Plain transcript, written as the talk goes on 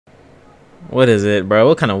What is it, bro?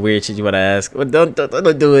 What kind of weird shit you want to ask? Don't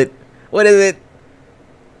do it. What is it?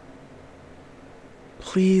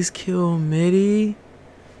 Please kill Mitty.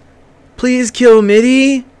 Please kill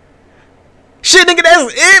Mitty. Shit, nigga,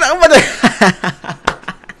 that's it. I'm about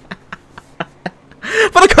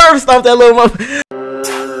to put a curb stop that little motherfucker.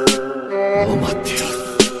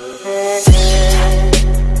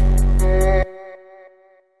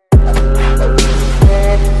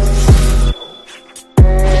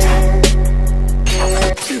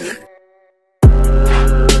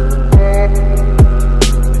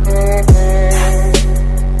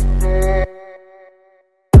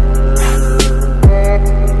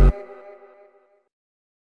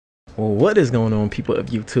 What is going on, people of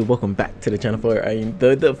YouTube? Welcome back to the channel for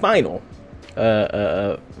the final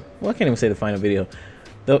well, I can't even say the final video,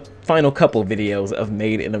 the final couple videos of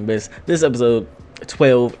Made in Abyss. This episode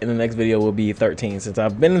 12 and the next video will be 13, since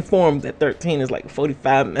I've been informed that 13 is like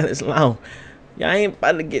 45 minutes long. Yeah, I ain't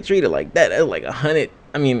about to get treated like that. That's like 100.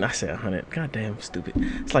 I mean, I said 100. God damn, stupid.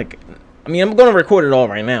 It's like, I mean, I'm gonna record it all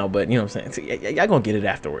right now, but you know what I'm saying? So, y'all gonna get it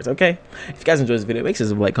afterwards, okay? If you guys enjoyed this video, make sure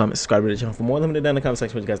to like, comment, subscribe to the channel for more. Let me know down in the comment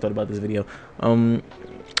section what you guys thought about this video.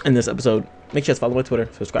 In this episode, make sure to follow my Twitter,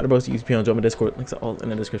 subscribe to both YouTube channel, join my Discord. Links are all in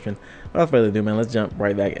the description. Without further ado, man, let's jump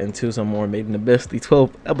right back into some more Made in Abyss, the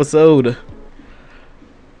 12th episode.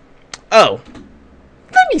 Oh,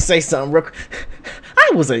 let me say something real quick.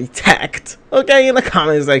 I was attacked, okay, in the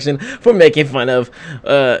comment section for making fun of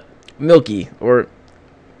Milky, or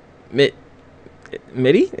Mitty?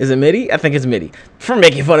 Is it Mitty? I think it's Mitty. For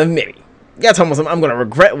making fun of Mitty. Y'all told me something. I'm gonna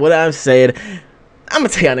regret what I've said. I'm gonna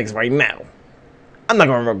tell y'all niggas right now. I'm not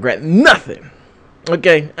gonna regret nothing.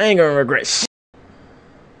 Okay? I ain't gonna regret shit.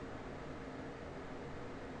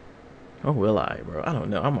 Oh, will I, bro? I don't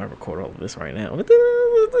know. I'm gonna record all of this right now. Let's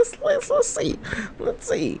see. Let's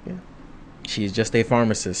see. She's just a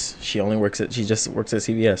pharmacist. She only works at. She just works at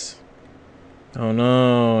CVS. Oh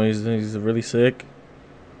no, he's really sick.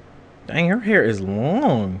 Dang, her hair is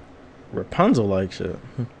long. Rapunzel like shit.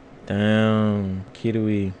 Damn,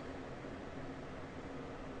 Kiwi.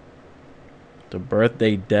 The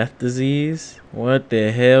birthday death disease? What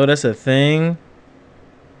the hell? That's a thing?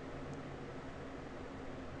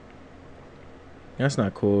 That's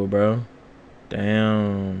not cool, bro.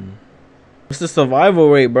 Damn. What's the survival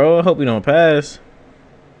rate, bro? I hope we don't pass.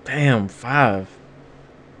 Damn, 5.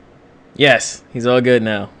 Yes, he's all good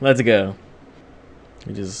now. Let's go.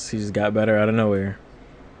 He just got better out of nowhere.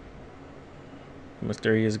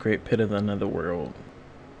 Mysterious great pit of the another world.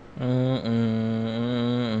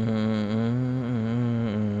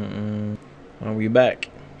 Oh, we back.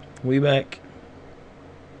 We back.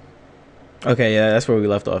 Okay, yeah, that's where we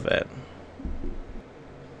left off at.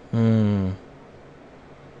 No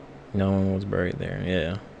one was buried there.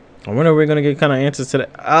 Yeah. I wonder if we're gonna get kind of answers to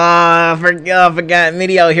that. Ah, I forgot.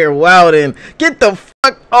 Mitty out here wilding. Get the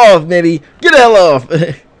fuck off, Mitty. Get the hell off.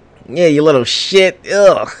 Yeah, you little shit.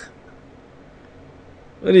 Ugh.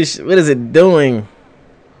 What is it doing?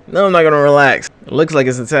 No, I'm not gonna relax. It looks like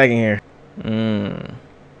it's attacking here.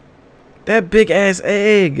 That big ass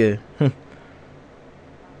egg.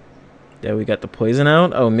 Yeah, we got the poison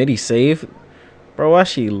out. Oh, Mitty safe. Bro, why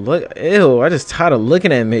she look? Ew, I just tired of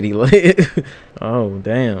looking at Mitty. Oh,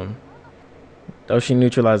 damn. Oh, she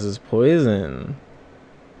neutralizes poison.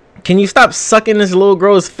 Can you stop sucking this little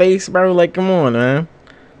girl's face, bro? Like, come on, man.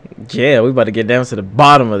 Yeah, we about to get down to the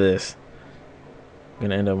bottom of this.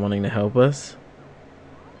 Gonna end up wanting to help us.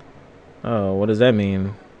 Oh, what does that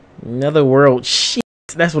mean? Another world. Shit,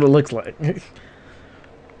 that's what it looks like. Ew,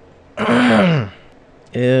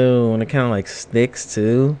 and it kind of like sticks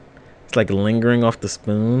too. It's like lingering off the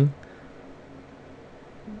spoon.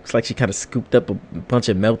 It's like she kind of scooped up a bunch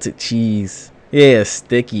of melted cheese. Yeah,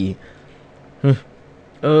 sticky.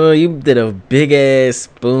 Oh, you did a big ass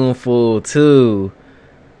spoonful too.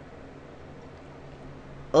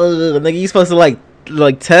 Oh, nigga, you supposed to like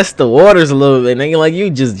test the waters a little bit, nigga. Like, you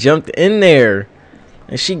just jumped in there,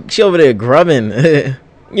 and she over there grubbing.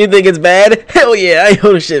 You think it's bad? Hell yeah, I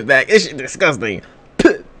hold shit back. This shit disgusting.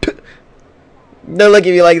 Don't look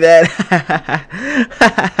at me like that.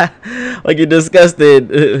 Like you're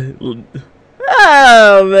disgusted.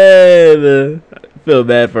 Oh man, I feel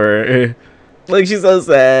bad for her. Like, she's so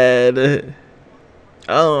sad.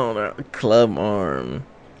 Oh no, club arm.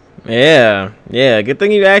 Yeah, good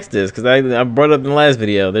thing you asked this, because I brought up in the last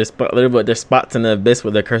video. There's spots in the abyss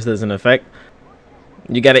where the curse doesn't affect.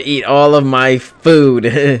 You gotta eat all of my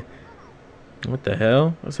food. What the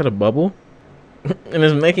hell? What's that, a bubble? And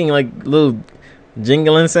it's making like little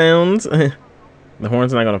jingling sounds. The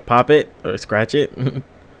horn's not gonna pop it or scratch it.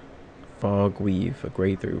 Fog weave, a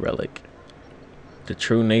grade 3 relic. The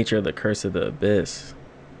true nature of the curse of the abyss.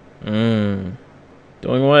 Doing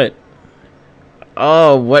what?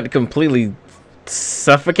 Oh, what? Completely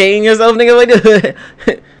suffocating yourself, nigga?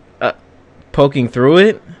 Like, poking through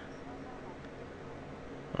it?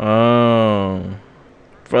 Oh.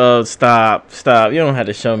 Bro, stop. Stop. You don't have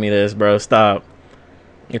to show me this, bro. Stop.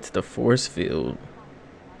 It's the force field.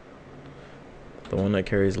 The one that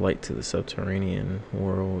carries light to the subterranean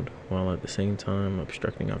world while at the same time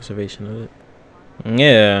obstructing observation of it.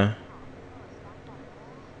 Yeah.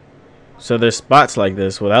 So there's spots like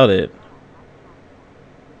this without it.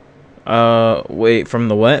 Wait, from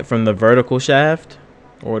the what? From the vertical shaft?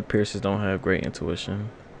 Orb piercers don't have great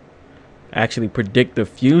intuition. Actually predict the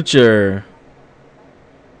future.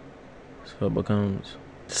 So it becomes.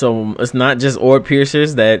 So it's not just orb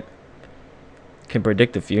piercers that can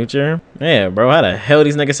predict the future? Yeah, bro, how the hell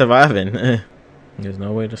these niggas surviving? There's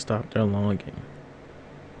no way to stop their longing.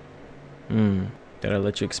 Did I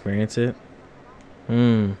let you experience it?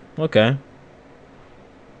 Okay.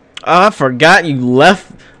 Oh, I forgot you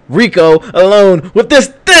left Rico alone with this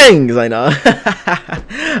thing. Cause I know.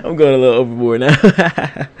 I'm going a little overboard now.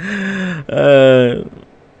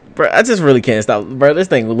 Bro, I just really can't stop. Bro, this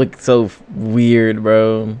thing look so weird,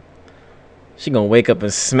 bro. She gonna wake up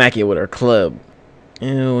and smack it with her club.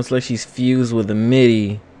 Ew, it's like she's fused with a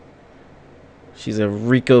MITTY. She's a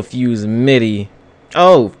RIKO fused MITTY.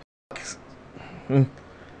 Oh,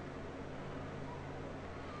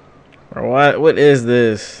 Bro, what is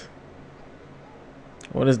this?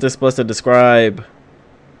 What is this supposed to describe?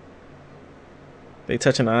 They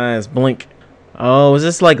touching eyes, blink. Oh, is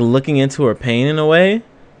this like looking into her pain in a way?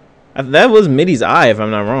 That was MITTY's eye, if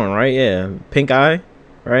I'm not wrong, right? Yeah, pink eye,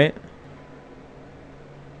 right?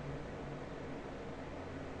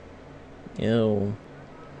 Ew.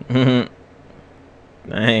 I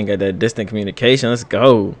ain't got that distant communication. Let's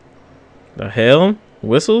go. The hell?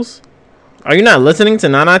 Whistles? Are you not listening to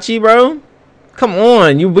NANACHI, bro? Come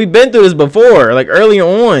on. We've been through this before. Like earlier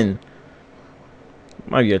on.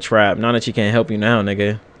 Might be a trap. NANACHI can't help you now,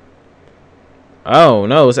 nigga. Oh,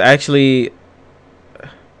 no. It's actually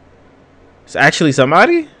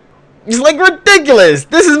somebody? It's like ridiculous.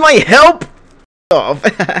 This is my help. Off.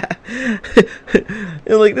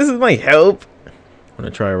 Like, this is my help. Want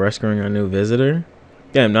to try rescuing our new visitor?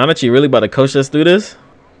 Damn, NANACHI really about to coach us through this?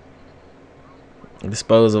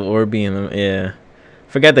 Dispose of Orby and yeah.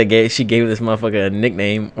 Forgot that she gave this motherfucker a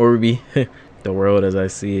nickname, Orby. The world as I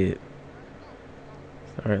see it.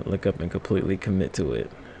 Alright, look up and completely commit to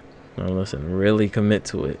it. No, listen, really commit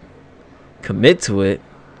to it. Commit to it?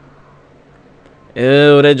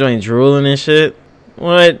 Ew, that joint drooling and shit.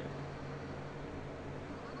 What?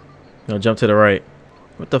 No, jump to the right.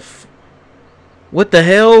 What the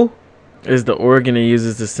hell? Is the organ it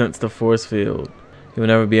uses to sense the force field. You'll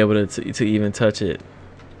never be able to even touch it.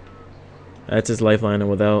 That's its lifeline, and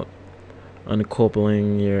without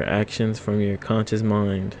uncoupling your actions from your conscious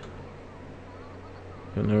mind,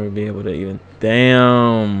 you'll never be able to even.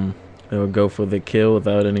 Damn! It will go for the kill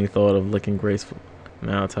without any thought of looking graceful.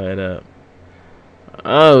 Now I'll tie it up.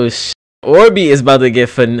 Oh shit! Orby is about to get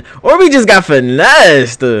Orby just got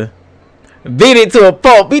finessed. Beat it to a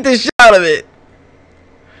pulp. Beat the shit out of it.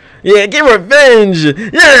 Yeah, get revenge. Yeah,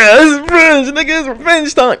 it's revenge, nigga. It's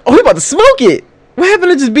revenge time. Oh, he about to smoke it. What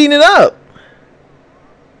happened to just beating it up?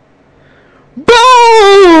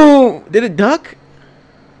 Boom! Did it duck?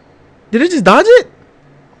 Did it just dodge it?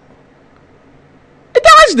 It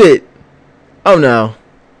dodged it. Oh no.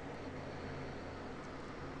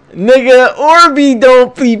 Nigga, Orby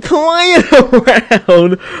don't be playing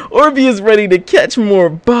around. Orby is ready to catch more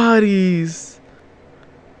bodies.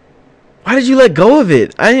 Why did you let go of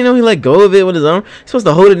it? I didn't know he let go of it with his arm. He's supposed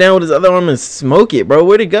to hold it down with his other arm and smoke it, bro.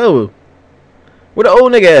 Where'd it go? Where the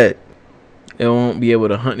old nigga at? It won't be able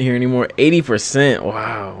to hunt here anymore. 80%.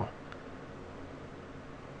 Wow.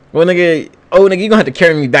 Well, nigga, nigga, you gonna have to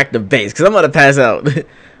carry me back to base because I'm about to pass out.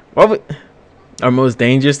 What would, are most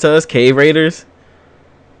dangerous to us? Cave raiders?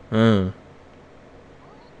 Dang,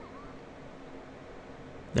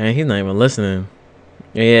 he's not even listening.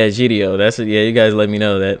 Yeah, GDO. That's it. Yeah, you guys let me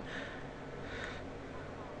know that.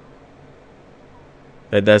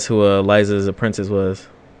 That's who Liza's apprentice was,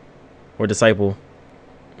 or disciple.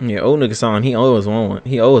 Yeah, old nigga saw him. He always won.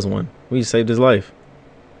 He always won. We just saved his life.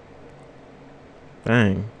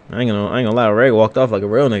 Dang, I ain't gonna lie. Ray walked off like a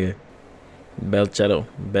real nigga.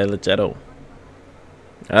 Belchetto.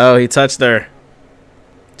 Oh, he touched her.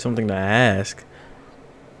 Something to ask.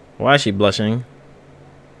 Why is she blushing?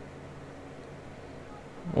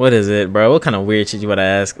 What is it, bro? What kind of weird shit you want to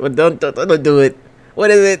ask? Don't do it.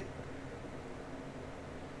 What is it?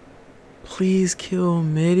 Please kill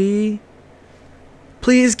MITTY.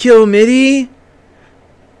 Please kill Mitty.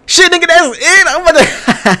 Shit, nigga, that's it. I'm about to.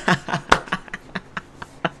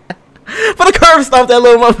 For the curb stop that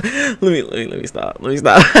little motherfucker. Let me stop.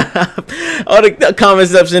 All the comment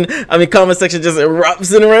section just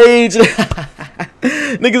erupts in rage.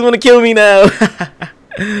 Niggas want to kill me now.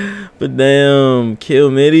 But damn,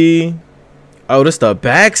 kill Mitty. Oh, this the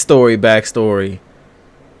backstory.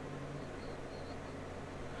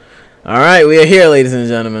 All right, we are here, ladies and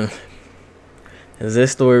gentlemen. Is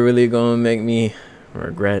this story really gonna make me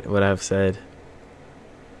regret what I've said?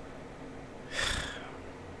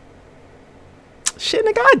 Shit,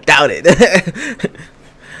 nigga, I doubt it.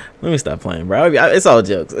 Let me stop playing, bro. It's all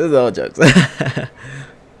jokes.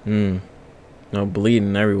 No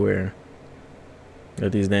bleeding everywhere.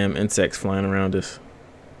 Got these damn insects flying around us.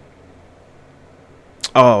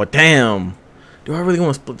 Oh, damn. Do I really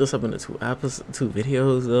want to split this up into two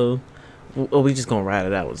videos, though? Or we just gonna ride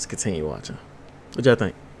it out? We'll just continue watching. What y'all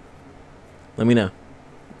think? Let me know.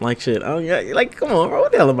 Like shit. Oh, yeah. Like, come on, bro.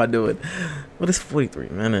 What the hell am I doing? Well, it's 43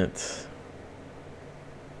 minutes.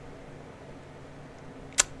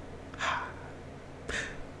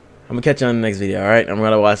 I'm gonna catch you on the next video, alright? I'm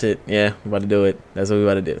gonna watch it. Yeah, I'm about to do it. That's what we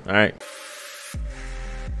about to do, alright?